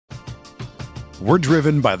We're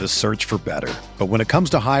driven by the search for better. But when it comes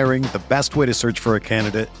to hiring, the best way to search for a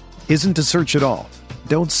candidate isn't to search at all.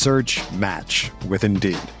 Don't search, match with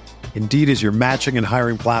Indeed. Indeed is your matching and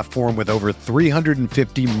hiring platform with over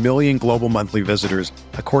 350 million global monthly visitors,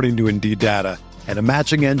 according to Indeed data, and a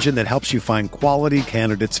matching engine that helps you find quality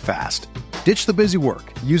candidates fast. Ditch the busy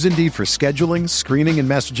work. Use Indeed for scheduling, screening, and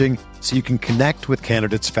messaging so you can connect with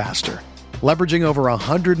candidates faster. Leveraging over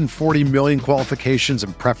 140 million qualifications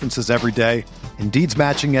and preferences every day, Indeed's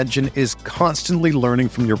matching engine is constantly learning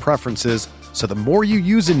from your preferences, so the more you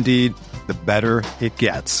use Indeed, the better it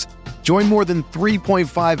gets. Join more than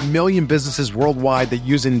 3.5 million businesses worldwide that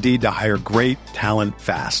use Indeed to hire great talent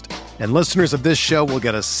fast. And listeners of this show will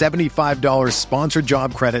get a $75 sponsored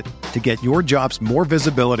job credit to get your jobs more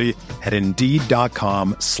visibility at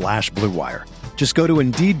Indeed.com/Blue Wire. Just go to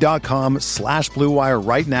Indeed.com/Blue Wire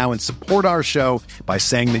right now and support our show by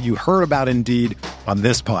saying that you heard about Indeed on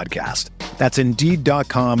this podcast. That's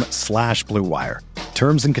Indeed.com/Blue Wire.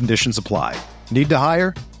 Terms and conditions apply. Need to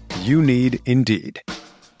hire? You need Indeed.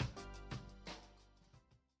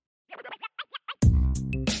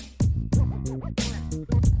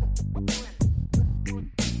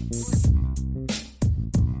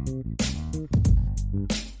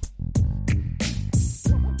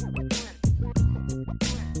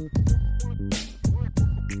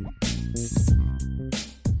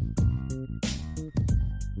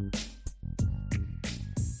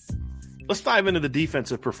 Let's dive into the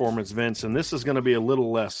defensive performance, Vince, and this is going to be a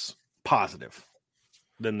little less positive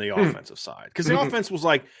than the offensive side. Because the offense was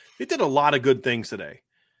like, they did a lot of good things today,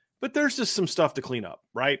 but there's just some stuff to clean up,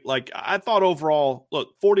 right? Like, I thought overall,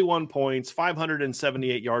 look, 41 points,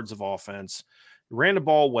 578 yards of offense. You ran the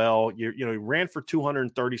ball well. You ran for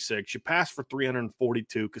 236. You passed for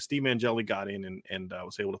 342 because Steve Angeli got in and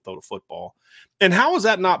was able to throw the football. And how is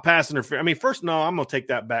that not pass interference? I mean, first, no, I'm going to take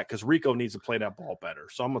that back because Rico needs to play that ball better.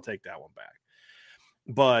 So I'm going to take that one back.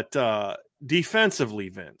 But defensively,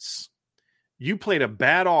 Vince, you played a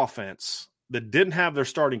bad offense that didn't have their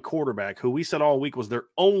starting quarterback, who we said all week was their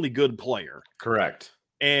only good player. Correct.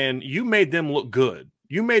 And you made them look good.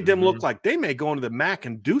 You made them look like they may go into the MAC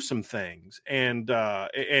and do some things. And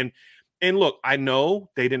look, I know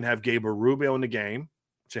they didn't have Gabriel Rubio in the game,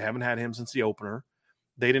 which they haven't had him since the opener.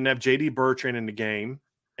 They didn't have J.D. Bertrand in the game.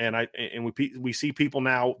 And we see people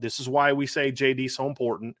now, this is why we say J.D. is so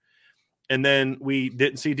important. And then we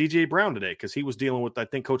didn't see DJ Brown today because he was dealing with, I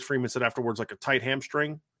think Coach Freeman said afterwards, like a tight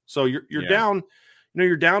hamstring. So you're down,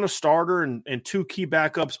 you're down a starter and two key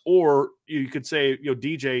backups, or you could say,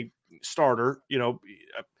 DJ starter,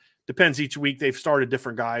 depends each week. They've started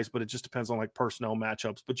different guys, but it just depends on like personnel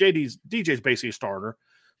matchups. But DJ's basically a starter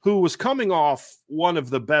who was coming off one of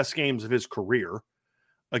the best games of his career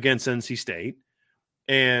against NC State.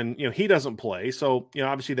 And, he doesn't play. So,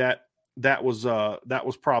 obviously that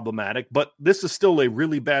was problematic, but this is still a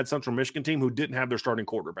really bad Central Michigan team who didn't have their starting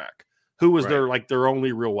quarterback, who was their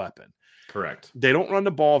only real weapon. Correct. They don't run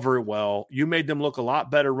the ball very well. You made them look a lot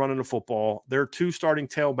better running the football. Their two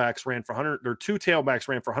tailbacks ran for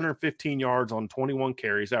 115 yards on 21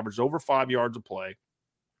 carries, averaged over 5 yards a play.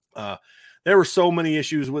 There were so many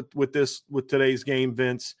issues with today's game,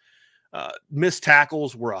 Vince. Missed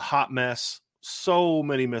tackles were a hot mess. So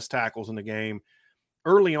many missed tackles in the game.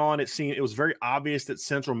 Early on, it was very obvious that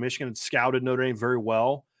Central Michigan had scouted Notre Dame very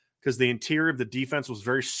well, because the interior of the defense was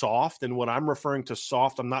very soft. And when I'm referring to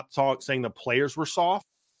soft, I'm not saying the players were soft.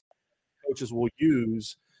 Coaches will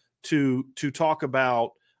use to talk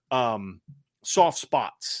about soft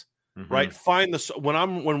spots, right? Find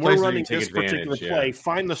when we're running this particular play,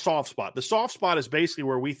 find the soft spot. The soft spot is basically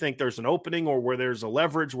where we think there's an opening or where there's a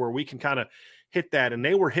leverage where we can kind of hit that, and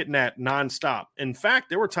they were hitting that nonstop. In fact,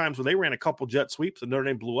 there were times where they ran a couple jet sweeps and Notre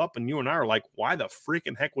Dame blew up, and you and I are like, why the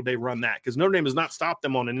freaking heck would they run that? Because Notre Dame has not stopped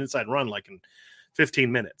them on an inside run like in 15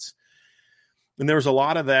 minutes. And there was a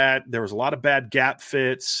lot of that. There was a lot of bad gap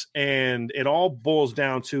fits, and it all boils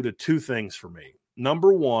down to the two things for me.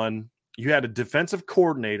 Number one, you had a defensive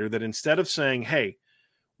coordinator that instead of saying, hey,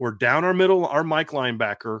 we're down our Mike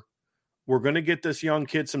linebacker, we're going to get this young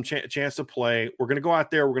kid some chance to play. We're going to go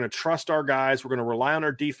out there. We're going to trust our guys. We're going to rely on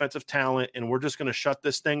our defensive talent, and we're just going to shut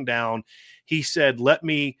this thing down. He said, let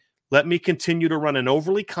me continue to run an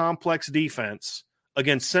overly complex defense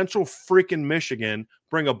against Central freaking Michigan,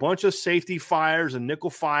 bring a bunch of safety fires and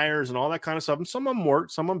nickel fires and all that kind of stuff. And some of them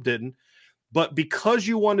worked, some of them didn't. But because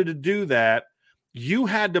you wanted to do that, you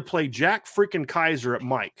had to play Jack freaking Kaiser at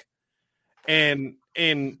Mike. And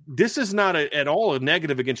this is not at all a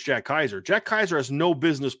negative against Jack Kaiser. Jack Kaiser has no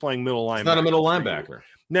business playing middle linebacker. He's not a middle linebacker.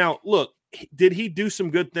 Now, look, did he do some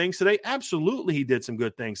good things today? Absolutely, he did some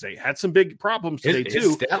good things. They had some big problems today too.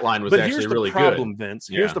 His stat line was actually really good. But here's the problem, Vince.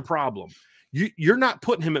 Yeah. Here's the problem. You're not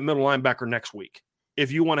putting him at middle linebacker next week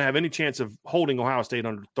if you want to have any chance of holding Ohio State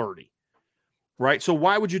under 30. Right? So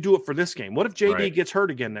why would you do it for this game? What if JD gets hurt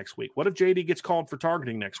again next week? What if JD gets called for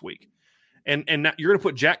targeting next week? And now you're going to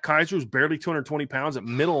put Jack Kaiser, who's barely 220 pounds, at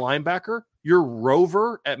middle linebacker? Your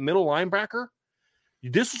rover at middle linebacker?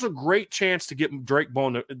 This was a great chance to get Drake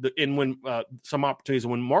Bone in when some opportunities.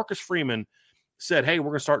 And when Marcus Freeman said, hey, we're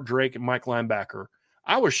going to start Drake and Mike linebacker,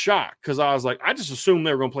 I was shocked because I was like, I just assumed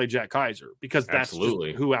they were going to play Jack Kaiser because that's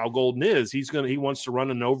just who Al Golden is. He wants to run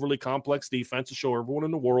an overly complex defense to show everyone in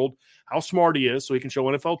the world how smart he is, so he can show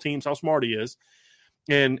NFL teams how smart he is,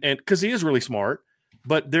 and because he is really smart.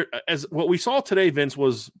 But there, as what we saw today, Vince,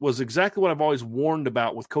 was exactly what I've always warned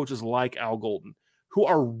about with coaches like Al Golden, who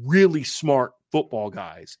are really smart football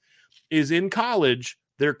guys. Is in college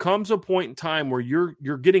there comes a point in time where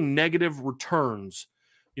you're getting negative returns.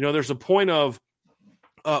 You know, there's a point of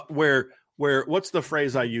where what's the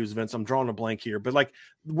phrase I use, Vince? I'm drawing a blank here, but like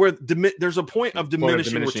where there's a point of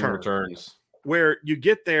diminishing returns where you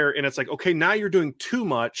get there and it's like, okay, now you're doing too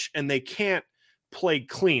much and they can't play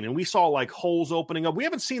clean. And we saw like holes opening up. We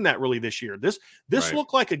haven't seen that really this year. This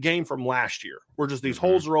looked like a game from last year where just these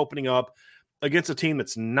holes are opening up against a team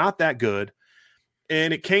that's not that good.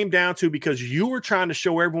 And it came down to because you were trying to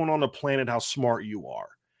show everyone on the planet how smart you are,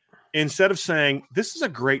 instead of saying, this is a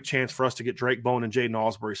great chance for us to get Drake Bone and Jaden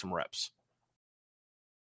Osbury some reps.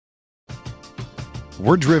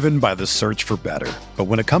 We're driven by the search for better. But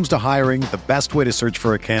when it comes to hiring, the best way to search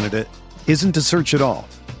for a candidate isn't to search at all.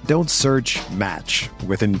 Don't search, match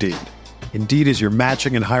with Indeed. Indeed is your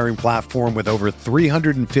matching and hiring platform with over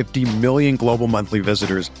 350 million global monthly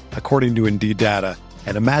visitors, according to Indeed data,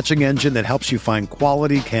 and a matching engine that helps you find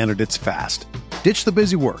quality candidates fast. Ditch the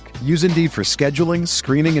busy work. Use Indeed for scheduling,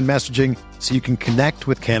 screening, and messaging so you can connect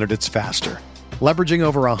with candidates faster. Leveraging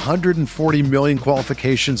over 140 million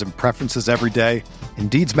qualifications and preferences every day,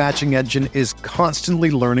 Indeed's matching engine is constantly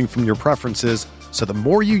learning from your preferences, so the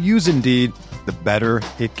more you use Indeed, the better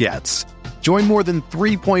it gets. Join more than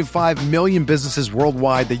 3.5 million businesses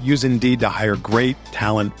worldwide that use Indeed to hire great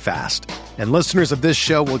talent fast. And listeners of this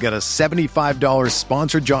show will get a $75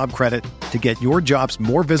 sponsored job credit to get your jobs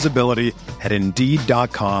more visibility at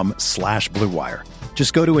Indeed.com/Blue Wire.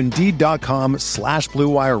 Just go to Indeed.com/Blue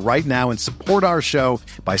Wire right now and support our show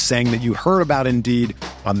by saying that you heard about Indeed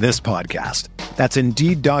on this podcast. That's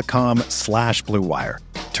Indeed.com/Blue Wire.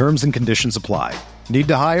 Terms and conditions apply. Need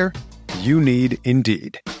to hire? You need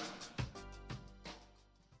Indeed.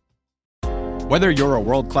 Whether you're a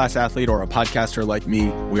world-class athlete or a podcaster like me,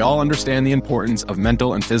 we all understand the importance of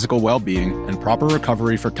mental and physical well-being and proper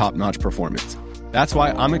recovery for top-notch performance. That's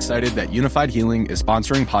why I'm excited that Unified Healing is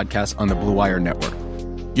sponsoring podcasts on the Blue Wire Network.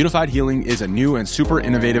 Unified Healing is a new and super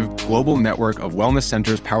innovative global network of wellness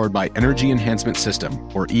centers powered by Energy Enhancement System,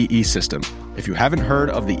 or EE System. If you haven't heard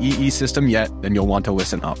of the EE System yet, then you'll want to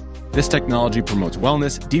listen up. This technology promotes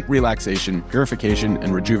wellness, deep relaxation, purification,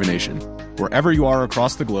 and rejuvenation. Wherever you are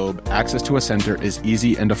across the globe, access to a center is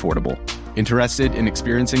easy and affordable. Interested in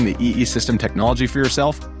experiencing the EE System technology for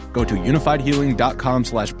yourself? Go to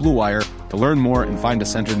unifiedhealing.com/Blue Wire to learn more and find a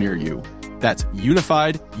center near you. That's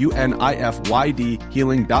unified, UNIFYD,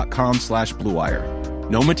 healing.com/Blue Wire.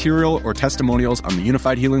 No material or testimonials on the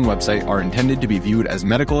Unified Healing website are intended to be viewed as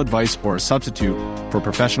medical advice or a substitute for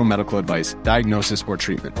professional medical advice, diagnosis, or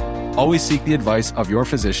treatment. Always seek the advice of your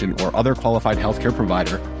physician or other qualified healthcare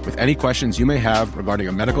provider with any questions you may have regarding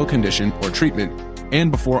a medical condition or treatment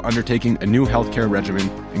and before undertaking a new healthcare regimen,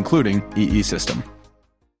 including EE System.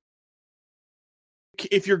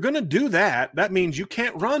 If you're going to do that, that means you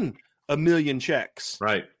can't run a million checks,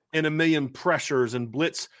 right, and a million pressures and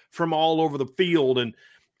blitz from all over the field, and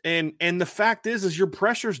the fact is your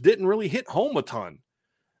pressures didn't really hit home a ton,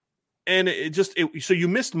 and so you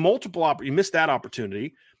missed you missed that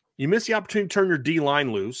opportunity, you missed the opportunity to turn your D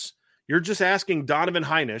line loose. You're just asking Donovan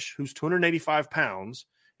Heinisch, who's 285 pounds,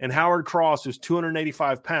 and Howard Cross, who's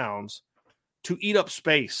 285 pounds, to eat up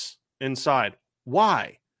space inside.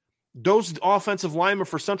 Why? Those offensive linemen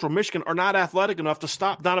for Central Michigan are not athletic enough to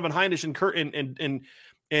stop Donovan Heinisch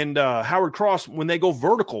and Howard Cross when they go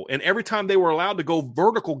vertical. And every time they were allowed to go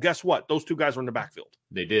vertical, guess what? Those two guys were in the backfield.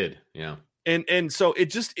 They did, yeah. And so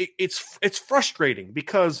it's frustrating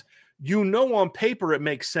because on paper it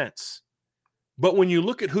makes sense, but when you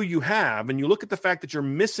look at who you have and you look at the fact that you're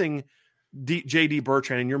missing J.D.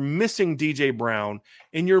 Bertrand and you're missing DJ Brown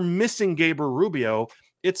and you're missing Gabriel Rubio,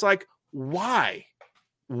 it's like, why?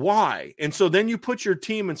 And so then you put your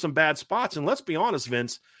team in some bad spots. And let's be honest,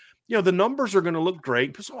 Vince, the numbers are going to look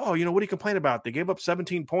great. Because, what do you complain about? They gave up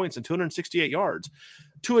 17 points and 268 yards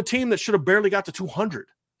to a team that should have barely got to 200.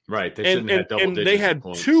 Right. They shouldn't have double digits. And they had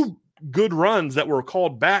points. 2 good runs that were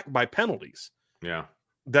called back by penalties. Yeah.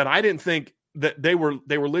 That I didn't think that they were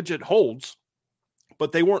legit holds,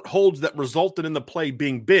 but they weren't holds that resulted in the play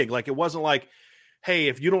being big. Like, it wasn't like, hey,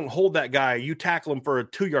 if you don't hold that guy, you tackle him for a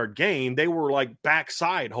 2-yard gain. They were like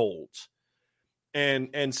backside holds.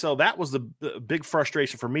 And so that was the big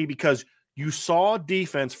frustration for me, because you saw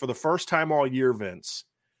defense for the first time all year, Vince,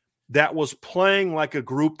 that was playing like a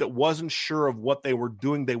group that wasn't sure of what they were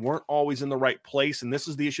doing. They weren't always in the right place, and this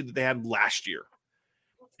is the issue that they had last year.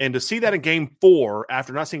 And to see that in game 4,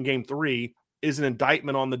 after not seeing game 3, is an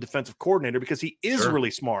indictment on the defensive coordinator, because he is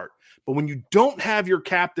really smart. But when you don't have your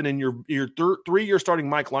captain and your 3-year starting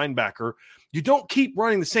Mike linebacker, you don't keep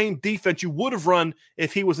running the same defense you would have run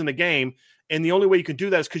if he was in the game. And the only way you can do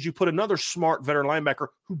that is because you put another smart veteran linebacker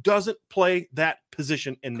who doesn't play that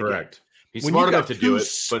position in the game. He's smart enough to do it,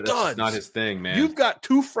 but that's not his thing, man. You've got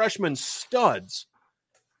 2 freshman studs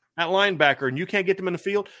at linebacker, and you can't get them in the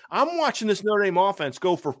field. I'm watching this Notre Dame offense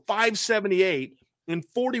go for 578 and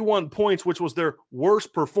 41 points, which was their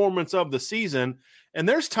worst performance of the season. And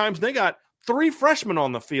there's times they got 3 freshmen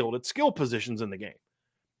on the field at skill positions in the game.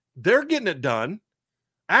 They're getting it done.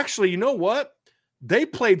 Actually, you know what? They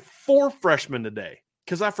played 4 freshmen today,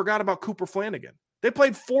 because I forgot about Cooper Flanagan. They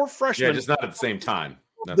played 4 freshmen. Yeah, just not at the same time.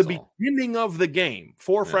 That's the beginning of the game.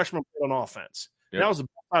 4 freshmen on offense. That was the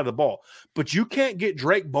side of the ball. But you can't get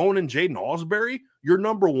Drake Bone and Jaden Ausberry, your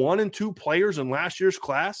number 1 and 2 players in last year's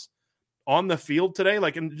class, on the field today.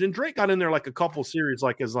 Like, and Drake got in there like a couple series,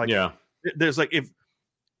 there's like, if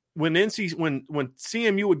when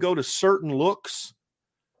CMU would go to certain looks,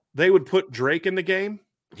 they would put Drake in the game.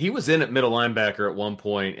 He was in at middle linebacker at one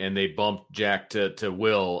point, and they bumped Jack to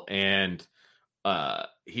Will, and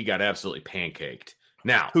he got absolutely pancaked.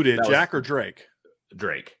 Now, who did, Jack or Drake?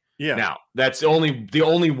 Drake. Yeah. Now, that's the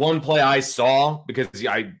only one play I saw, because he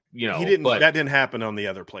didn't. That didn't happen on the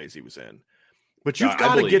other plays he was in. But you've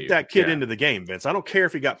got to get that kid into the game, Vince. I don't care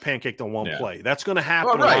if he got pancaked on one play. That's going to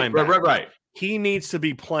happen. Right. He needs to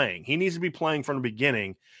be playing. He needs to be playing from the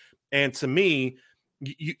beginning. And to me,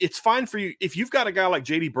 it's fine for you if you've got a guy like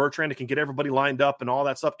J.D. Bertrand that can get everybody lined up and all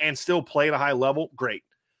that stuff and still play at a high level. Great,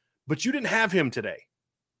 but you didn't have him today,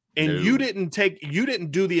 and you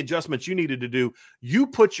didn't do the adjustments you needed to do. You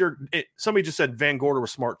put somebody just said Van Gorder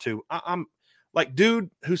was smart too. I'm like, dude,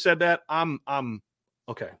 who said that? I'm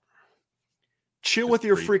okay. Chill with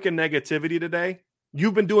your freaking negativity today.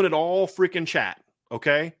 You've been doing it all freaking chat,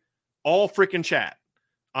 okay? All freaking chat.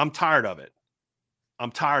 I'm tired of it.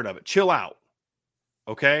 Chill out.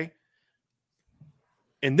 Okay.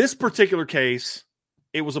 In this particular case,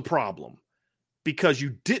 it was a problem because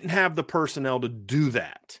you didn't have the personnel to do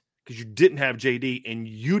that, because you didn't have JD and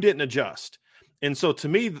you didn't adjust. And so to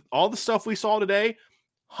me, all the stuff we saw today,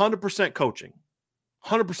 100% coaching,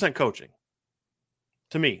 100% coaching.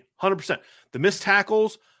 To me, 100%. The missed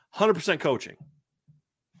tackles, 100% coaching.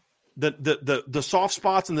 The soft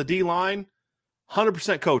spots in the D line,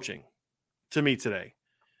 100% coaching to me today.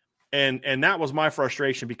 And that was my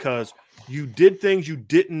frustration, because you did things you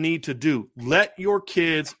didn't need to do. Let your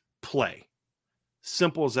kids play.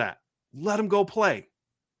 Simple as that. Let them go play.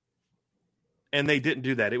 And they didn't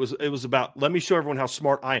do that. It was about, let me show everyone how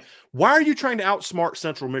smart I am. Why are you trying to outsmart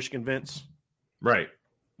Central Michigan, Vince? Right.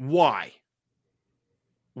 Why?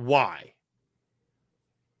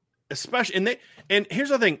 Especially, and here's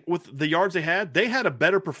the thing, with the yards they had a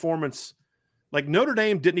better performance. Like, Notre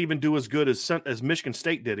Dame didn't even do as good as Michigan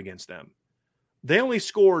State did against them. They only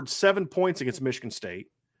scored 7 points against Michigan State.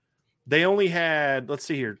 They only had,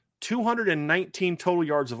 219 total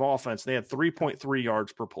yards of offense. They had 3.3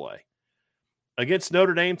 yards per play. Against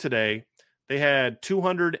Notre Dame today, they had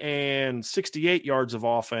 268 yards of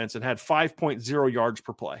offense and had 5.0 yards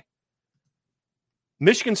per play.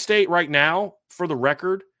 Michigan State right now, for the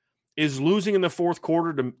record, is losing in the fourth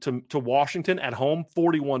quarter to Washington at home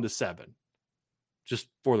 41-7. Just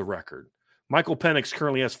for the record. Michael Penix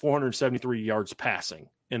currently has 473 yards passing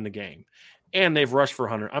in the game. And they've rushed for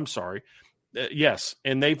 100. I'm sorry. Yes.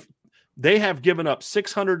 And they have given up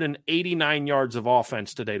 689 yards of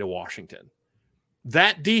offense today to Washington.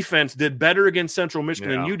 That defense did better against Central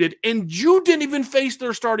Michigan than you did. And you didn't even face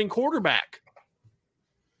their starting quarterback.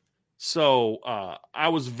 So I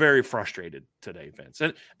was very frustrated today, Vince.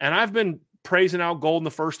 And I've been praising Al Golden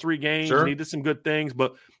the first 3 games. Sure. And he did some good things,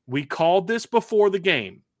 but we called this before the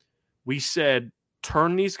game. We said,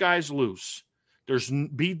 turn these guys loose.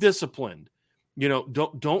 Be disciplined.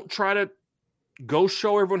 Don't try to go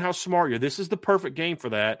show everyone how smart you are. This is the perfect game for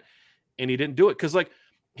that. And he didn't do it. Because,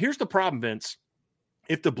 here's the problem, Vince.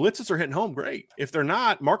 If the blitzes are hitting home, great. If they're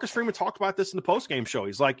not, Marcus Freeman talked about this in the postgame show.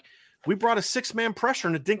 He's like, we brought a 6-man pressure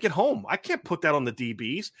and it didn't get home. I can't put that on the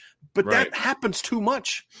DBs, but that happens too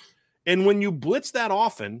much. And when you blitz that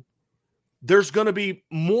often, there's going to be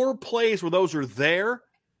more plays where those are there,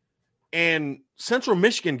 and Central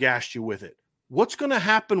Michigan gashed you with it. What's going to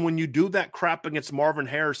happen when you do that crap against Marvin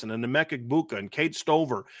Harrison and Emeka Egbuka and Kate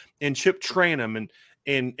Stover and Chip Trayanum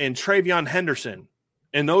and Travion Henderson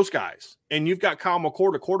and those guys? And you've got Kyle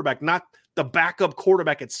McCord, a quarterback, not the backup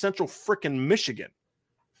quarterback at Central frickin' Michigan.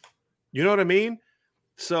 You know what I mean?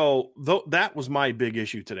 So that was my big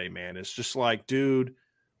issue today, man. It's just like, dude,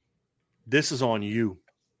 this is on you.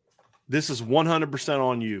 This is 100%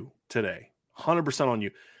 on you today. 100% on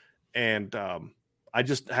you. And I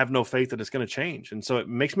just have no faith that it's going to change. And so it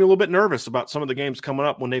makes me a little bit nervous about some of the games coming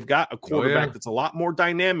up when they've got a quarterback that's a lot more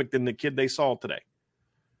dynamic than the kid they saw today.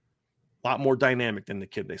 A lot more dynamic than the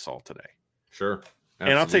kid they saw today. Sure.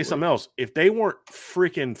 Absolutely. And I'll tell you something else. If they weren't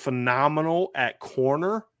freaking phenomenal at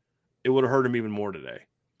corner, it would have hurt him even more today.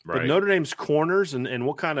 Right. But Notre Dame's corners, and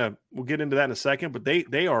we'll get into that in a second, but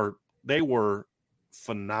they were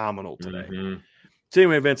phenomenal today. Mm-hmm. So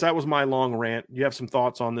anyway, Vince, that was my long rant. You have some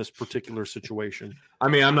thoughts on this particular situation? I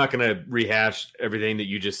mean, I'm not going to rehash everything that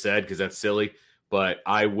you just said because that's silly, but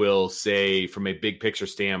I will say from a big picture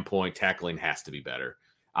standpoint, tackling has to be better.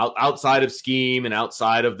 Outside of scheme and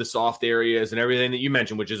outside of the soft areas and everything that you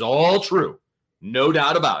mentioned, which is all true, no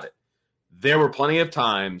doubt about it. There were plenty of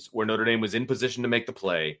times where Notre Dame was in position to make the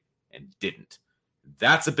play and didn't.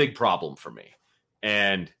 That's a big problem for me.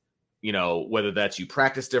 And, you know, whether that's you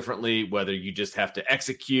practice differently, whether you just have to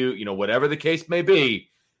execute, you know, whatever the case may be,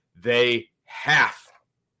 they have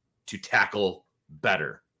to tackle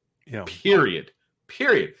better. Yeah. Period.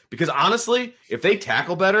 Because honestly, if they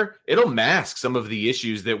tackle better, it'll mask some of the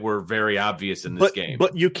issues that were very obvious in this game.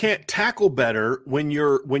 But you can't tackle better when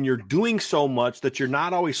you're doing so much that you're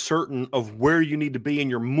not always certain of where you need to be, and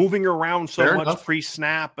you're moving around so much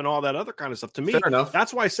pre-snap and all that other kind of stuff. To me,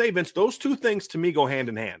 that's why I say, Vince, those two things to me go hand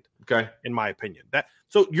in hand. Okay, in my opinion.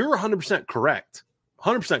 So you're 100% correct.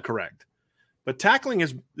 100% correct. But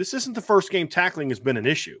this isn't the first game tackling has been an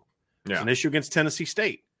issue. Yeah. It's an issue against Tennessee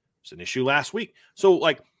State. It's an issue last week. So,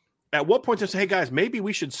 like, at what point to say, hey, guys, maybe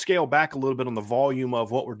we should scale back a little bit on the volume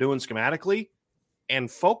of what we're doing schematically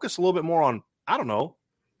and focus a little bit more on, I don't know,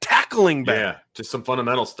 tackling better. Yeah, just some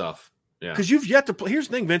fundamental stuff. Yeah. Because you've yet to play. Here's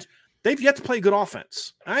the thing, Vince. They've yet to play good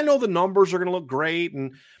offense. I know the numbers are going to look great,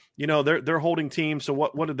 and, you know, they're holding teams. So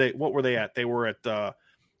what were they at? They were at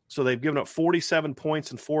so they've given up 47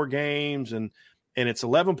 points in 4 games, and it's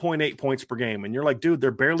 11.8 points per game. And you're like, dude,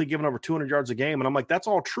 they're barely giving over 200 yards a game. And I'm like, that's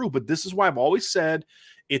all true. But this is why I've always said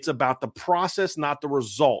it's about the process, not the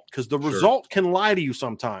result, because the result can lie to you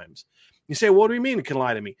sometimes. You say, what do you mean it can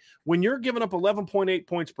lie to me? When you're giving up 11.8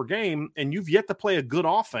 points per game and you've yet to play a good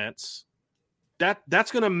offense,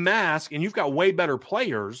 that's going to mask, and you've got way better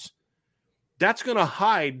players, that's going to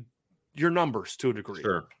hide your numbers to a degree.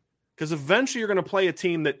 Sure. Because eventually you're going to play a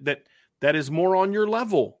team that is more on your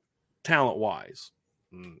level talent-wise.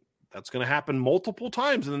 That's going to happen multiple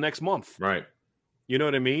times in the next month. Right. You know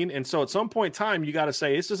what I mean? And so at some point in time, you got to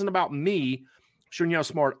say, this isn't about me showing you how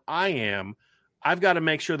smart I am. I've got to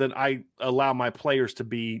make sure that I allow my players to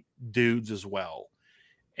be dudes as well.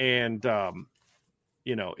 And,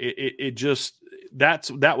 you know, it just – that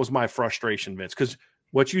was my frustration, Vince, because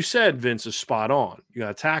what you said, Vince, is spot on. You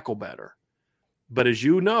got to tackle better. But as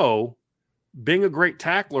you know, being a great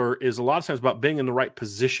tackler is a lot of times about being in the right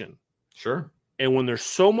position. Sure. And when there's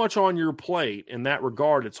so much on your plate in that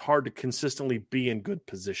regard, it's hard to consistently be in good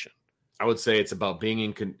position. I would say it's about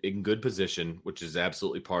being in good position, which is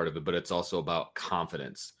absolutely part of it, but it's also about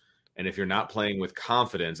confidence. And if you're not playing with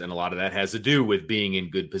confidence, and a lot of that has to do with being in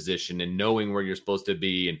good position and knowing where you're supposed to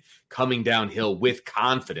be and coming downhill with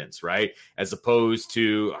confidence, right? As opposed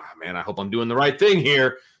to, oh, man, I hope I'm doing the right thing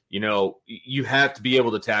here. You know, you have to be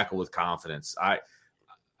able to tackle with confidence.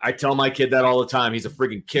 I tell my kid that all the time. He's a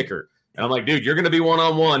freaking kicker. And I'm like, dude, you're going to be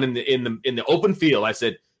one-on-one in the open field. I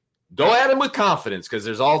said, go at him with confidence, because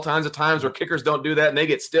there's all kinds of times where kickers don't do that and they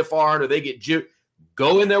get stiff-armed or they get juked.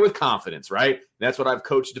 Go in there with confidence, right? And that's what I've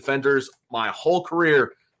coached defenders my whole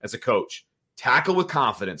career as a coach. Tackle with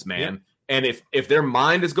confidence, man. Yeah. And if their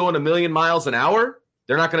mind is going a million miles an hour,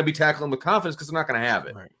 they're not going to be tackling with confidence because they're not going to have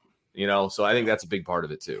it. Right. You know, so I think that's a big part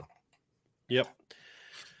of it too. Yep.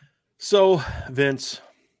 So, Vince,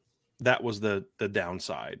 that was the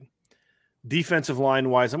downside. Defensive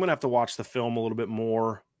line-wise, I'm going to have to watch the film a little bit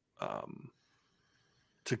more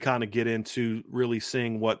to kind of get into really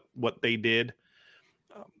seeing what they did.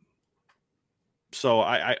 So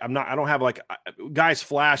I don't have like guys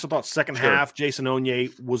flash. I thought second half, Jason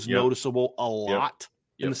Onye was noticeable a lot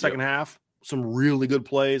in the second half. Some really good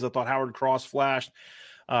plays. I thought Howard Cross flashed.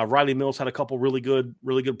 Riley Mills had a couple really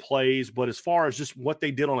good plays. But as far as just what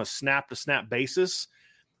they did on a snap-to-snap basis,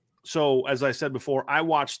 so as I said before, I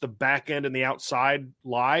watched the back end and the outside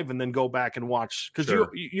live and then go back and watch because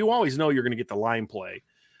you always know you're going to get the line play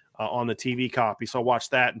on the TV copy. So I watch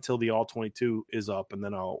that until the All-22 is up, and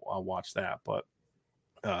then I'll watch that. But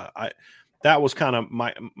that was kind of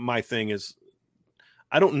my thing is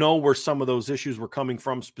I don't know where some of those issues were coming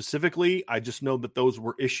from specifically. I just know that those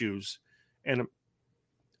were issues. And a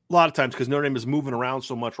lot of times because Notre Dame is moving around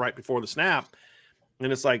so much right before the snap,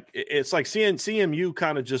 and it's like seeing CMU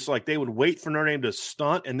kind of just like they would wait for Notre Dame to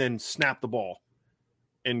stunt and then snap the ball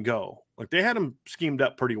and go. Like they had them schemed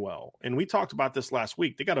up pretty well. And we talked about this last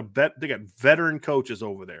week. They got veteran coaches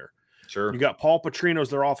over there. Sure. You got Paul Petrino's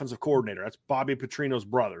their offensive coordinator. That's Bobby Petrino's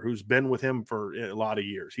brother, who's been with him for a lot of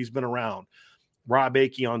years. He's been around. Rob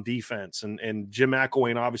Akey on defense, and Jim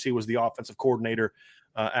McElwain obviously was the offensive coordinator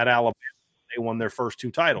at Alabama. They won their first 2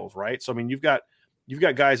 titles, right? So I mean, you've got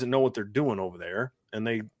guys that know what they're doing over there, and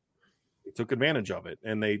they took advantage of it,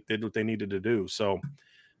 and they did what they needed to do. So,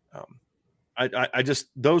 I just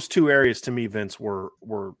those 2 areas to me, Vince, were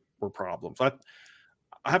problems. I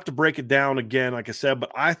have to break it down again, like I said,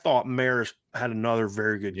 but I thought Maris had another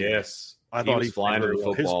very good game. Yes. I thought he was flying through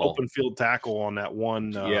football. His open field tackle on that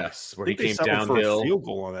one. Where he came downhill. For a field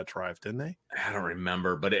goal on that drive, didn't they? I don't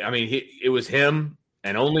remember, but it was him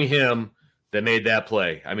and only him that made that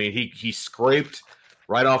play. I mean, he scraped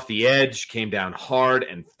right off the edge, came down hard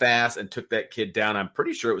and fast, and took that kid down. I'm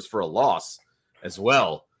pretty sure it was for a loss as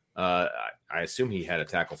well. I assume he had a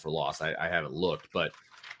tackle for loss. I haven't looked, but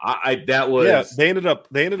that was They ended up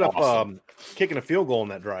awesome. Kicking a field goal on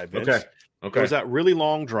that drive. Vince. Okay. It was that really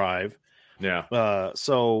long drive. Yeah.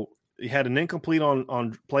 So he had an incomplete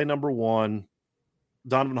on play number 1.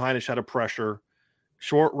 Donovan Heinisch had a pressure,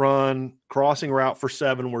 short run, crossing route for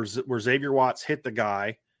 7 where Xavier Watts hit the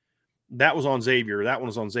guy. That was on Xavier. That one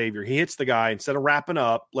was on Xavier. He hits the guy instead of wrapping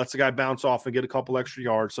up, lets the guy bounce off and get a couple extra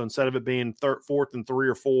yards. So instead of it being 4th and 3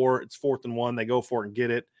 or 4, it's 4th and 1. They go for it and get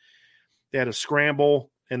it. They had a scramble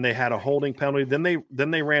and they had a holding penalty.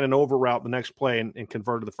 Then they ran an over route the next play and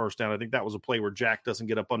converted the first down. I think that was a play where Jack doesn't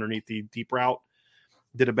get up underneath the deep route.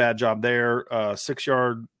 Did a bad job there.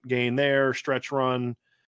 6-yard gain there. Stretch run.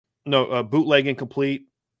 No, bootleg incomplete.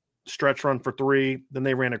 Stretch run for 3. Then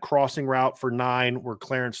they ran a crossing route for 9 where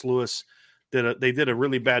Clarence Lewis did a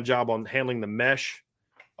really bad job on handling the mesh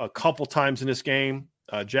a couple times in this game.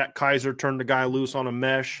 Jack Kaiser turned the guy loose on a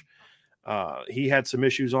mesh. He had some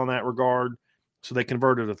issues on that regard. So they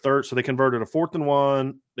converted a 4th and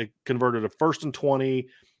 1. They converted a 1st and 20.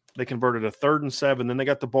 They converted a 3rd and 7. Then they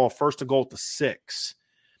got the ball 1st and goal at the 6.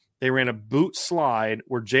 They ran a boot slide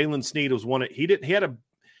where Jalen Sneed was one.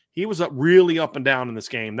 He was really up and down in this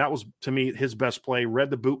game. That was, to me, his best play. Read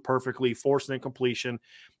the boot perfectly, forced an incompletion.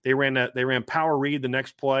 They ran power read the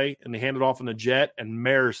next play, and they handed off in the jet. And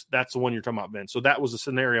Maris, that's the one you're talking about, Vince. So that was a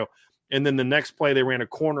scenario. And then the next play, they ran a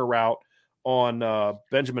corner route on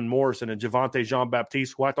Benjamin Morrison and Javonte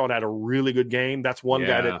Jean-Baptiste, who I thought had a really good game. That's one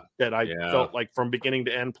guy that I felt like from beginning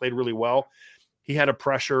to end played really well. He had a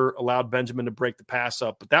pressure, allowed Benjamin to break the pass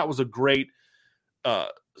up. But that was a great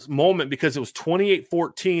moment because it was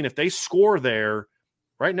 28-14. If they score there,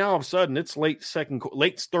 right now all of a sudden it's late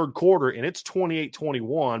 3rd quarter, and it's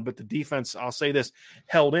 28-21. But the defense, I'll say this,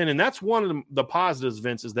 held in. And that's one of the positives,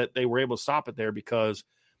 Vince, is that they were able to stop it there because,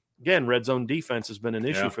 again, red zone defense has been an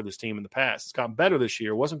issue for this team in the past. It's gotten better this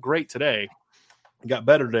year. It wasn't great today. It got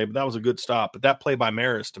better today, but that was a good stop. But that play by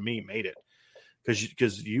Maris, to me, made it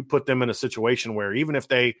because you put them in a situation where even if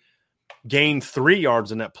they gain 3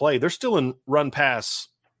 yards in that play, they're still in run pass,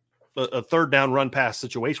 a 3rd down run pass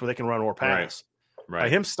situation where they can run or pass. Right. By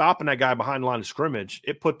him stopping that guy behind the line of scrimmage,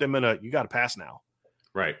 it put them in a you got to pass now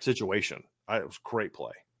situation. It was a great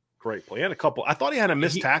play. Great play. He had a couple. I thought he had a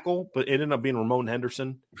missed tackle, but it ended up being Ramon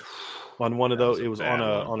Henderson on one of those. It was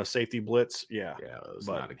on a safety blitz. Yeah.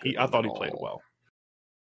 But I thought he played well.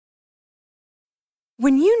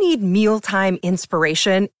 When you need mealtime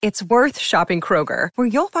inspiration, it's worth shopping Kroger, where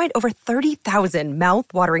you'll find over 30,000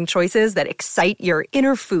 mouth-watering choices that excite your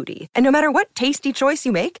inner foodie. And no matter what tasty choice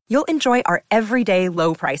you make, you'll enjoy our everyday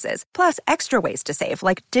low prices, plus extra ways to save,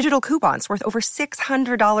 like digital coupons worth over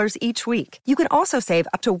 $600 each week. You can also save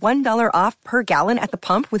up to $1 off per gallon at the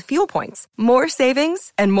pump with fuel points. More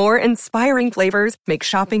savings and more inspiring flavors make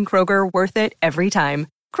shopping Kroger worth it every time.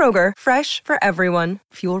 Kroger, fresh for everyone.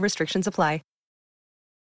 Fuel restrictions apply.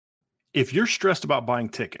 If you're stressed about buying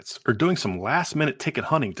tickets or doing some last-minute ticket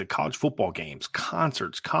hunting to college football games,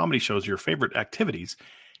 concerts, comedy shows, your favorite activities,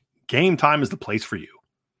 Game Time is the place for you.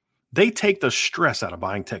 They take the stress out of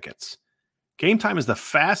buying tickets. Game Time is the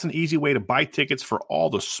fast and easy way to buy tickets for all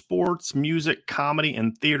the sports, music, comedy,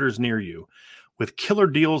 and theaters near you. With killer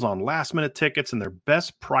deals on last-minute tickets and their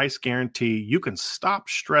best price guarantee, you can stop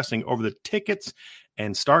stressing over the tickets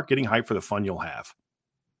and start getting hyped for the fun you'll have.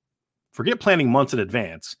 Forget planning months in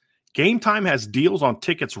advance. Game Time has deals on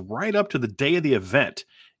tickets right up to the day of the event.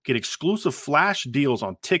 Get exclusive flash deals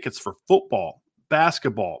on tickets for football,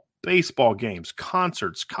 basketball, baseball games,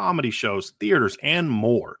 concerts, comedy shows, theaters, and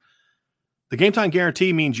more. The Game Time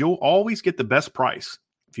guarantee means you'll always get the best price.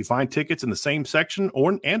 If you find tickets in the same section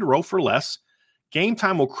and row for less, Game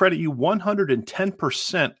Time will credit you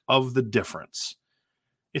 110% of the difference.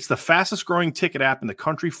 It's the fastest growing ticket app in the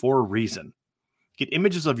country for a reason. Get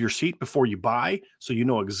images of your seat before you buy so you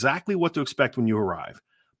know exactly what to expect when you arrive.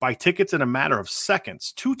 Buy tickets in a matter of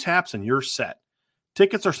seconds, 2 taps and you're set.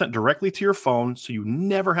 Tickets are sent directly to your phone so you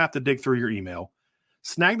never have to dig through your email.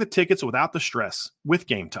 Snag the tickets without the stress with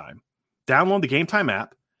Game Time. Download the Game Time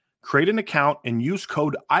app, create an account, and use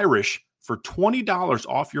code IRISH for $20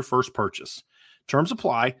 off your first purchase. Terms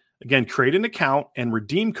apply. Again, create an account and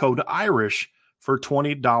redeem code IRISH for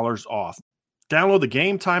 $20 off. Download the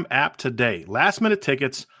Game Time app today. Last minute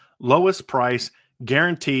tickets, lowest price,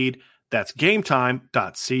 guaranteed. That's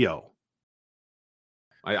gametime.co.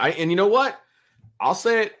 And you know what? I'll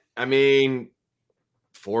say it. I mean,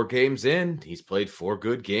 4 games in, he's played 4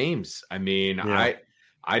 good games. I mean, Yeah.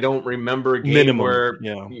 I don't remember a game Minimum, where,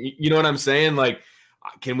 yeah. you know what I'm saying? Like,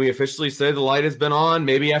 can we officially say the light has been on?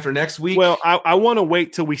 Maybe after next week? Well, I want to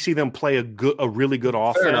wait till we see them play a really good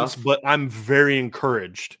offense, enough. but I'm very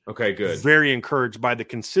encouraged. Okay, good. Very encouraged by the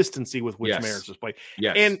consistency with which Yes. Maris has played.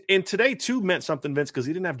 Yes. And today, too, meant something, Vince, because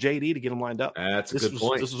he didn't have JD to get him lined up. That's a good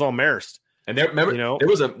point. This was all Marist. And there, remember, You know? there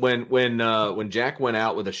was a when Jack went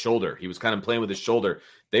out with a shoulder, he was kind of playing with his shoulder.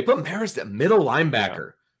 They put Maris at middle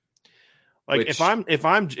linebacker. Like if I'm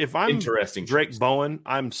Interesting Drake choice. Bowen,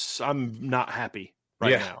 I'm not happy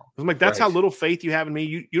right Yeah. now. I'm like, that's how Right. little faith you have in me.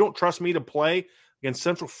 You don't trust me to play against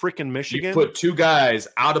Central freaking Michigan. You put 2 guys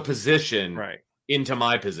out of position right, into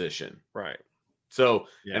my position. right. So,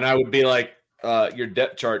 Yeah. and I would be like, your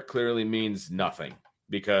depth chart clearly means nothing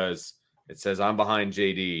because it says I'm behind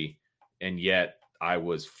JD, and yet I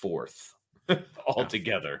was 4th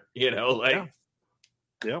altogether. You know, like Yeah.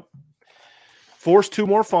 Yep. Forced 2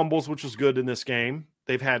 more fumbles, which was good in this game.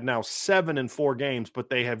 They've had now 7 in 4 games, but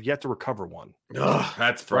they have yet to recover one. ugh,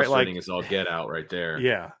 that's Right, frustrating like- as all get out right there.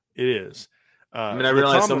 Yeah, it is. I mean, I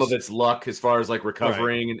realize some of it's luck as far as like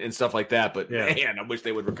recovering and stuff like that, but Yeah. man, I wish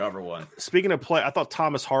they would recover one. Speaking of play, I thought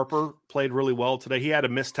Thomas Harper played really well today. He had a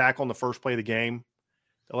missed tackle on the first play of the game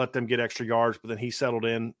to let them get extra yards, but then he settled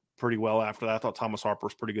in pretty well after that. I thought Thomas Harper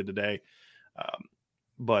was pretty good today.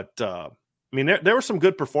 I mean, there were some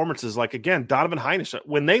good performances. Like, again, Donovan Heinisch,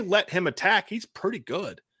 when they let him attack, he's pretty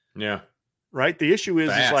good, Yeah. right? The issue is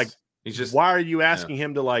Fast. like, He's just why are you asking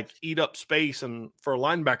him to like eat up space and for a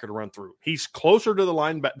linebacker to run through? He's closer to the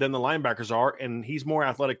linebacker than the linebackers are, and he's more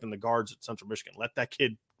athletic than the guards at Central Michigan.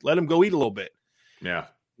 Let him go eat a little bit, yeah.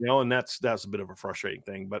 you know, and that's a bit of a frustrating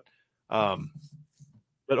thing. But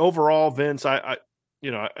overall, Vince, I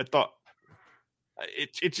thought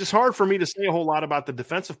it's just hard for me to say a whole lot about the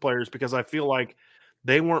defensive players because I feel like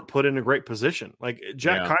they weren't put in a great position. Like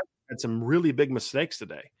Jack Kyle had some really big mistakes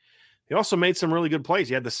today. He also made some really good plays.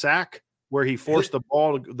 He had the sack where he forced the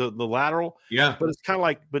ball, the lateral. Yeah. But it's kind of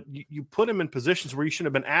like, but you put him in positions where you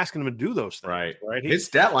shouldn't have been asking him to do those things. Right. His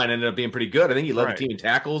stat line ended up being pretty good. I think he led the team in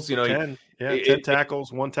tackles. You know, 10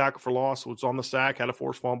 tackles, 1 tackle for loss, was on the sack, had a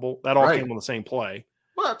forced fumble. That all came on the same play.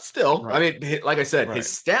 Well, still, I mean, like I said, his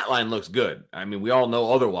stat line looks good. I mean, we all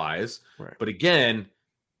know otherwise. Right. But again,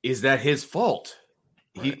 is that his fault?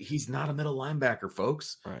 He's not a middle linebacker,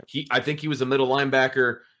 folks. Right. I think he was a middle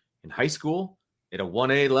linebacker in high school at a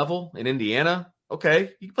 1A level in Indiana.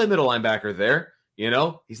 Okay, you can play middle linebacker there. You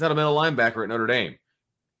know, he's not a middle linebacker at Notre Dame.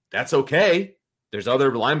 That's okay. There's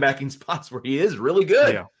other linebacking spots where he is really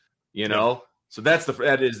good. Yeah. You know, so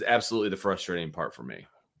that is absolutely the frustrating part for me.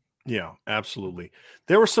 Yeah, absolutely.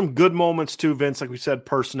 There were some good moments too, Vince. Like we said,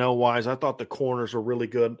 personnel-wise, I thought the corners were really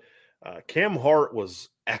good. Cam Hart was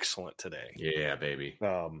excellent today. Yeah, baby.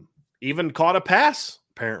 Even caught a pass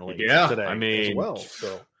apparently. Today. I mean, as well.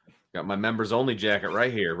 So got my members only jacket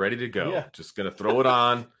right here, ready to go. Yeah. Just gonna throw it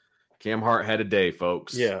on. Cam Hart had a day,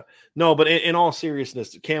 folks. Yeah, no, but in all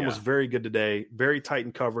seriousness, Cam was very good today. Very tight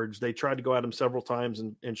in coverage. They tried to go at him several times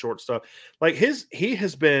in short stuff. Like he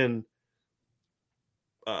has been.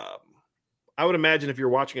 I would imagine if you're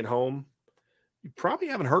watching at home, you probably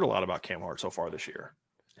haven't heard a lot about Cam Hart so far this year.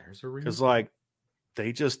 There's a reason. Because like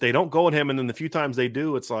they don't go at him, and then the few times they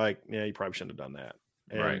do, it's like, yeah, you probably shouldn't have done that.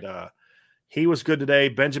 And he was good today.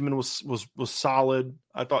 Benjamin was solid.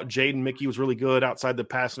 I thought Jaden Mickey was really good outside the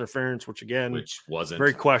pass interference, which wasn't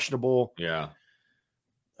very questionable. Yeah.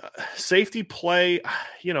 Safety play,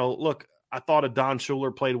 look, I thought Adon Schuler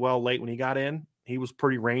played well late when he got in. He was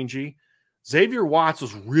pretty rangy. Xavier Watts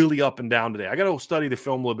was really up and down today. I got to study the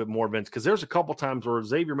film a little bit more, Vince, because there's a couple times where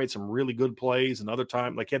Xavier made some really good plays. Another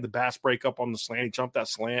time, like he had the bass break up on the slant. He jumped that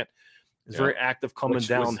slant. He was very active coming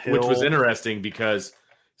downhill. Which was interesting because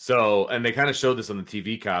and they kind of showed this on the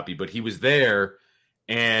TV copy, but he was there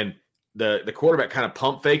and the quarterback kind of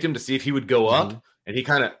pump faked him to see if he would go up. And he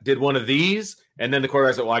kind of did one of these. And then the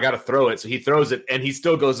quarterback said, well, I got to throw it. So he throws it and he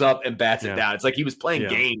still goes up and bats it down. It's like he was playing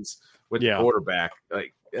games with the quarterback.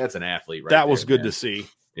 Like, that's an athlete, right? That was good to see.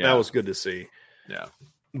 Yeah. That was good to see. Yeah.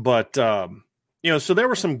 But, so there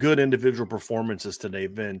were some good individual performances today,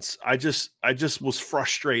 Vince. I just was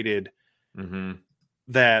frustrated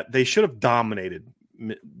that they should have dominated.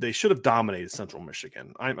 They should have dominated Central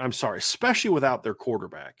Michigan. I'm sorry, especially without their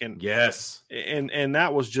quarterback. And yes. And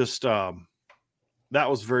that was just, that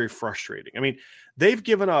was very frustrating. I mean, they've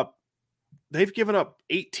given up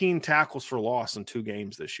 18 tackles for loss in 2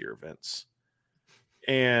 games this year, Vince.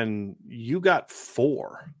 And you got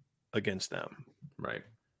 4 against them. Right.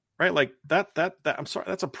 Like that I'm sorry,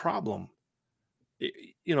 that's a problem.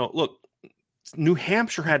 Look, New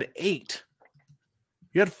Hampshire had 8.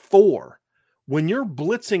 You had 4. When you're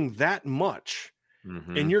blitzing that much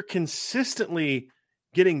and you're consistently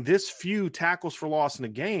getting this few tackles for loss in a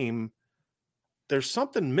game, there's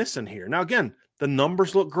something missing here. Now, again, the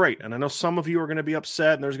numbers look great. And I know some of you are going to be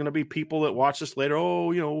upset, and there's going to be people that watch this later.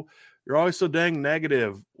 Oh, you're always so dang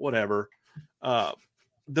negative, whatever.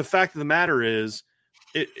 The fact of the matter is,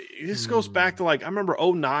 this goes back to, like, I remember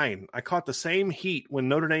 2009. I caught the same heat when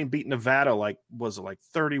Notre Dame beat Nevada, was it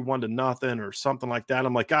 31-0 or something like that?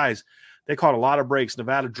 I'm like, guys, they caught a lot of breaks.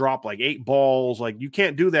 Nevada dropped 8 balls. Like, you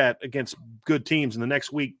can't do that against good teams. And the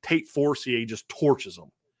next week, Tate Forcier just torches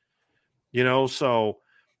them. So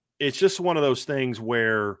it's just one of those things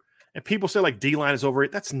where, and people say D-line is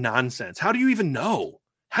overrated. That's nonsense. How do you even know?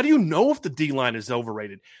 How do you know if the D-line is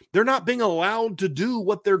overrated? They're not being allowed to do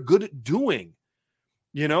what they're good at doing.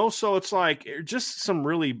 So it's just some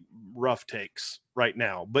really rough takes right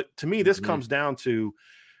now. But to me, this comes down to,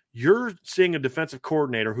 you're seeing a defensive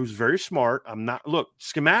coordinator who's very smart.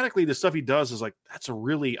 Schematically, the stuff he does is I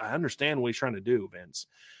understand what he's trying to do, Vince.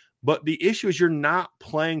 But the issue is you're not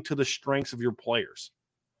playing to the strengths of your players.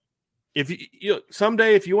 If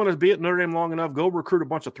someday, if you want to be at Notre Dame long enough, go recruit a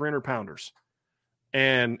bunch of 300-pounders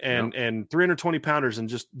and 320-pounders and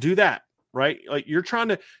just do that, right? Like, you're trying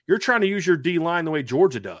to use your D line the way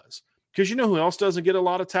Georgia does, because you know who else doesn't get a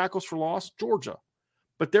lot of tackles for loss? Georgia.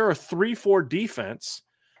 But they're a 3-4 defense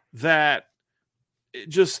that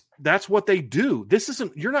that's what they do.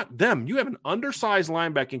 You're not them. You have an undersized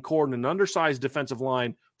linebacking core and an undersized defensive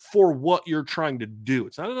line for what you're trying to do.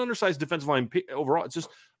 It's not an undersized defensive line overall. It's just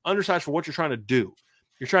undersized for what you're trying to do.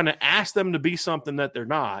 You're trying to ask them to be something that they're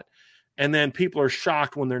not. And then people are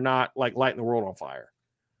shocked when they're not, lighting the world on fire.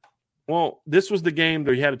 Well, this was the game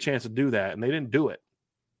that you had a chance to do that, and they didn't do it.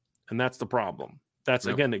 And that's the problem.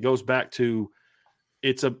 Again, it goes back to,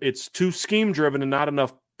 it's too scheme driven and not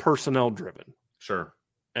enough personnel driven. Sure.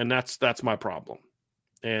 And that's my problem.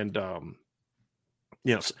 And,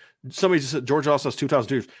 somebody just said Georgia also has 2,000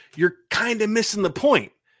 students. You're kind of missing the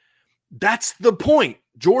point. That's the point.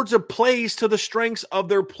 Georgia plays to the strengths of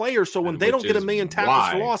their players. So when they don't get 1 million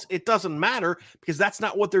tackles for loss, it doesn't matter, because that's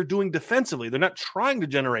not what they're doing defensively. They're not trying to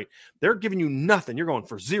generate. They're giving you nothing. You're going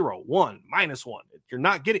for 0, 1, -1. You're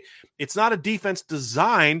not getting – it's not a defense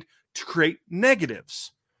designed to create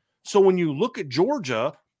negatives. So when you look at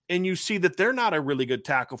Georgia and you see that they're not a really good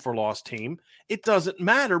tackle for loss team, it doesn't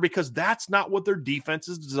matter, because that's not what their defense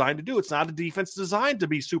is designed to do. It's not a defense designed to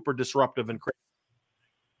be super disruptive and crazy.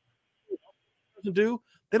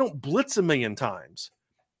 They don't blitz 1 million times,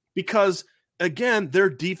 because, again, their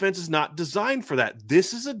defense is not designed for that.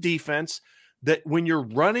 This is a defense that when you're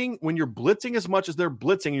blitzing as much as they're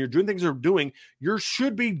blitzing and you're doing things they're doing, you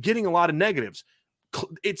should be getting a lot of negatives.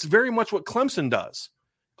 It's very much what Clemson does.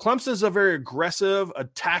 Clemson's a very aggressive,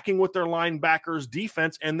 attacking with their linebackers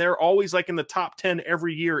defense, and they're always in the top 10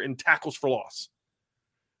 every year in tackles for loss.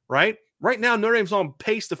 Right? Right now, Notre Dame's on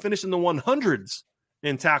pace to finish in the 100s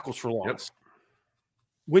in tackles for loss. Yep.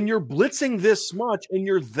 When you're blitzing this much and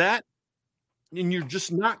you're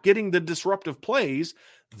just not getting the disruptive plays,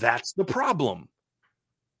 that's the problem.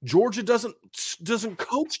 Georgia doesn't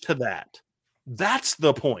coach to that. That's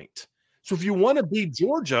the point. So if you want to beat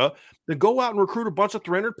Georgia, then go out and recruit a bunch of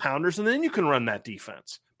 300-pounders, and then you can run that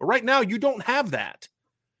defense. But right now, you don't have that.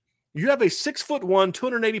 You have a 6'1",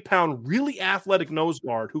 280-pound, really athletic nose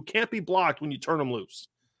guard who can't be blocked when you turn him loose.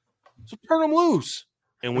 So turn him loose.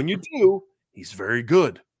 And when you do, he's very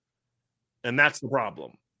good. And that's the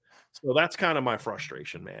problem. So that's kind of my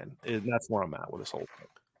frustration, man. And that's where I'm at with this whole thing.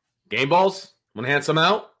 Game balls? Want to hand some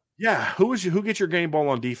out? Yeah. Who gets your game ball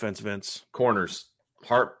on defense, Vince? Corners.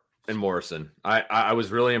 Hart and Morrison. I was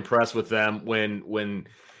really impressed with them when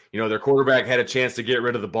their quarterback had a chance to get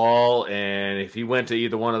rid of the ball, and if he went to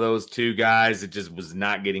either one of those two guys, it just was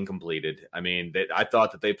not getting completed. I mean, I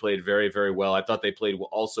thought that they played very, very well. I thought they played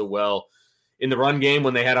also well in the run game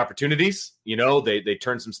when they had opportunities. They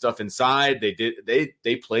turned some stuff inside.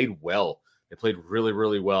 They played well. They played really,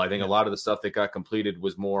 really well. I think a lot of the stuff that got completed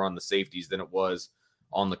was more on the safeties than it was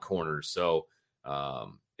on the corners. So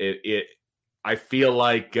I feel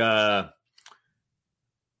like I'm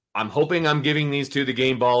hoping I'm giving these two the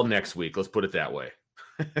game ball next week. Let's put it that way.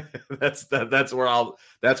 That's where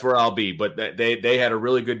I'll be. But they had a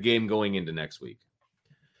really good game going into next week.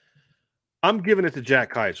 I'm giving it to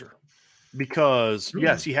Jack Kaiser because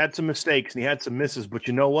yes, he had some mistakes and he had some misses, but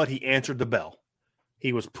you know what? He answered the bell.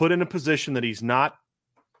 He was put in a position that he's not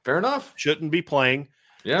fair enough. Shouldn't be playing.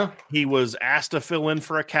 Yeah. He was asked to fill in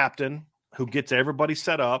for a captain who gets everybody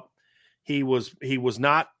set up. He was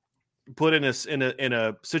not put in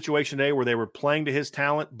a situation today where they were playing to his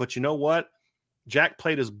talent, but you know what? Jack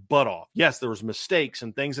played his butt off. Yes, there was mistakes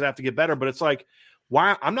and things that have to get better, but it's like,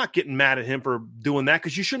 why? I'm not getting mad at him for doing that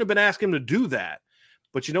because you shouldn't have been asking him to do that.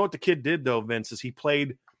 But you know what the kid did though, Vince, is he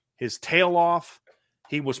played his tail off.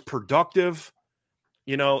 He was productive,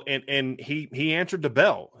 and he answered the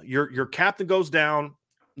bell. Your captain goes down.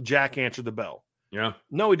 Jack answered the bell. Yeah.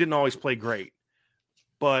 No, he didn't always play great,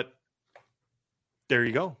 but there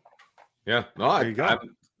you go. Yeah. No,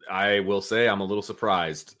 I will say I'm a little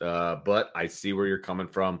surprised, but I see where you're coming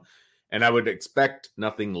from, and I would expect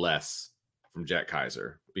nothing less from Jack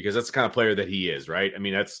Kaiser because that's the kind of player that he is, right? I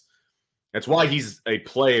mean, that's why he's a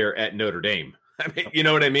player at Notre Dame. I mean, you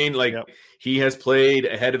know what I mean? Like he has played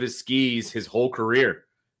ahead of his skis his whole career,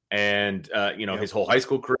 and his whole high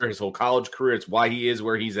school career, his whole college career. It's why he is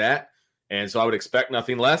where he's at, and so I would expect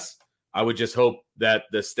nothing less. I would just hope that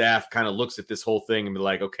the staff kind of looks at this whole thing and be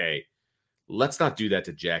like, okay, let's not do that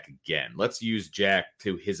to Jack again. Let's use Jack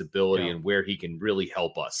to his ability and where he can really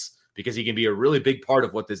help us because he can be a really big part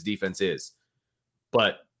of what this defense is,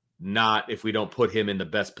 but not if we don't put him in the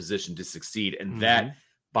best position to succeed. And that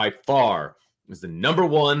by far is the number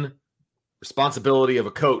one responsibility of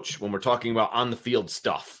a coach when we're talking about on the field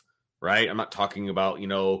stuff, right? I'm not talking about,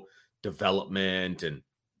 development and,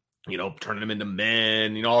 turning them into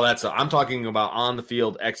men, all that stuff. I'm talking about on the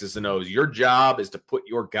field X's and O's. Your job is to put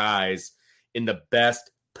your guys in the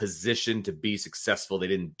best position to be successful. They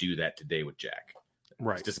didn't do that today with Jack.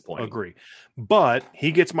 Right. It's disappointing. Agree. But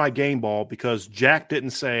he gets my game ball because Jack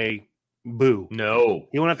didn't say boo. No.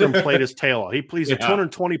 He went out there and played his tail off. He's a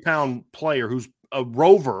 220-pound player who's a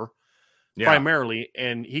rover primarily,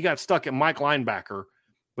 and he got stuck at Mike linebacker.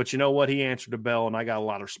 But you know what? He answered the bell, and I got a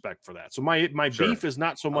lot of respect for that. So my beef is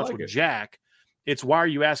not so much with Jack. It's why are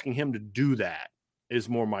you asking him to do that is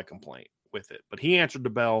more my complaint with it. But he answered the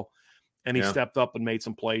bell, and he stepped up and made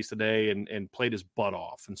some plays today and played his butt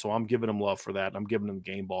off. And so I'm giving him love for that. And I'm giving him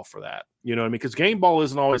game ball for that. You know what I mean? Because game ball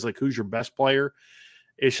isn't always like who's your best player.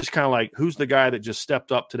 It's just kind of like who's the guy that just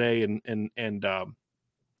stepped up today and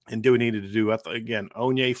do what he needed to do. Again,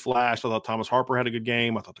 Onye flashed. I thought Thomas Harper had a good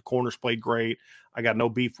game. I thought the corners played great. I got no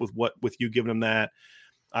beef with you giving him that.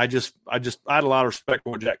 I had a lot of respect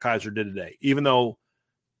for what Jack Kaiser did today, even though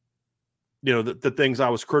the things I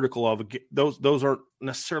was critical of, those aren't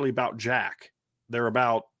necessarily about Jack. They're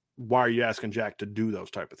about why are you asking Jack to do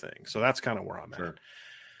those type of things. So that's kind of where I'm at.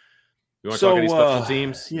 You want to talk any special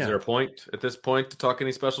teams? Is there a point at this point to talk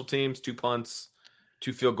any special teams? 2 punts,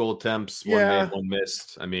 2 field goal attempts, one made, one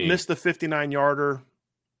missed. I mean, missed the 59-yarder,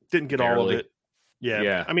 didn't get all of it.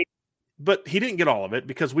 Yeah. I mean, but he didn't get all of it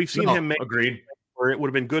because we've seen him make agreed where it would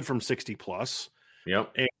have been good from 60 plus.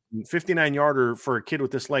 Yep. And 59-yarder for a kid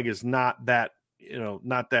with this leg is not that,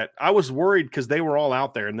 not that. I was worried because they were all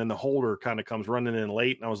out there, and then the holder kind of comes running in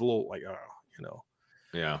late, and I was a little like,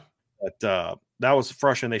 Yeah. But that was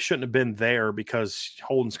frustrating. They shouldn't have been there because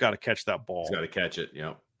Holden's got to catch that ball. He's got to catch it.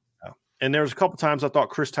 Yeah. And there was a couple times I thought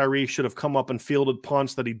Chris Tyree should have come up and fielded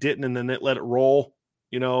punts that he didn't, and then let it roll,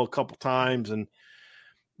 a couple times. And,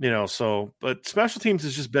 but special teams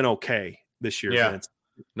has just been okay this year. Yeah.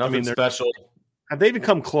 Nothing special. Have they even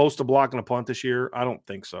come close to blocking a punt this year? I don't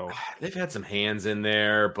think so. They've had some hands in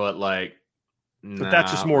there, but But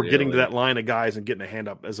that's just more getting to really. that line of guys and getting a hand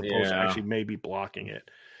up as opposed to actually maybe blocking it.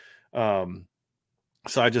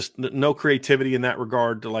 So I just no creativity in that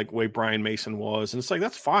regard to like way Brian Mason was. And it's like,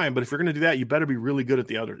 that's fine. But if you're going to do that, you better be really good at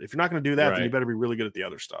the other. If you're not going to do that, then you better be really good at the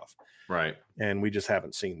other stuff. Right. And we just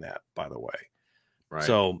haven't seen that, by the way. Right.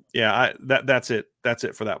 So yeah, that's it. That's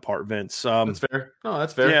it for that part, Vince. That's fair. No,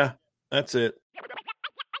 that's fair. Yeah, that's it.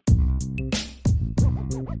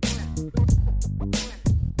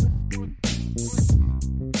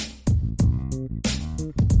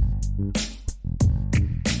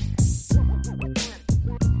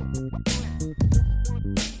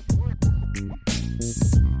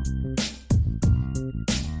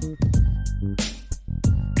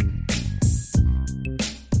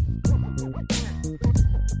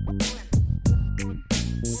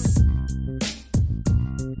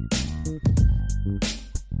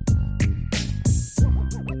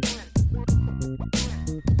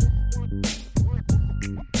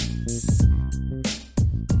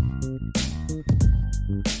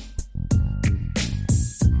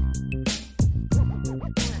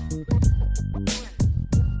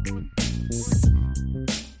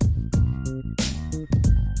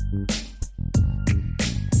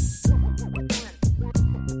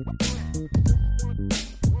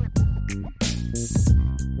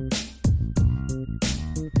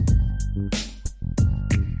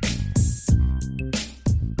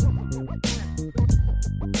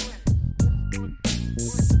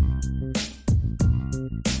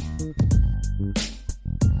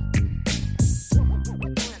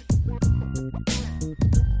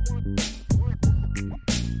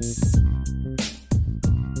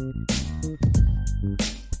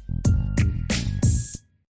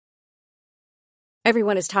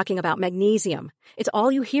 Everyone is talking about magnesium. It's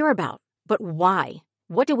all you hear about. But why?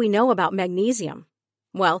 What do we know about magnesium?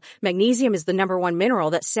 Well, magnesium is the number one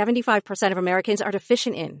mineral that 75% of Americans are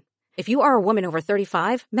deficient in. If you are a woman over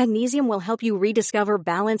 35, magnesium will help you rediscover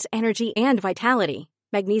balance, energy, and vitality.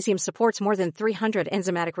 Magnesium supports more than 300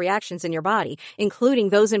 enzymatic reactions in your body, including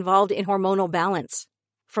those involved in hormonal balance.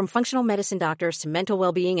 From functional medicine doctors to mental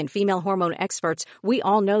well-being and female hormone experts, we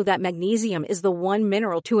all know that magnesium is the one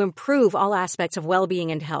mineral to improve all aspects of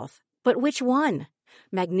well-being and health. But which one?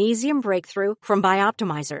 Magnesium Breakthrough from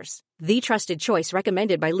Bioptimizers, the trusted choice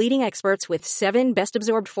recommended by leading experts with 7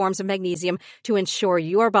 best-absorbed forms of magnesium to ensure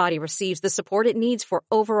your body receives the support it needs for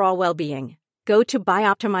overall well-being. Go to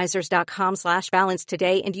bioptimizers.com/balance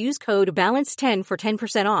today and use code BALANCE10 for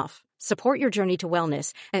 10% off. Support your journey to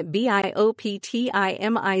wellness at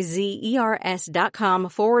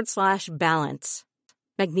bioptimizers.com/balance.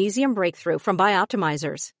 Magnesium Breakthrough from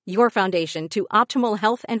Bioptimizers, your foundation to optimal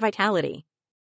health and vitality.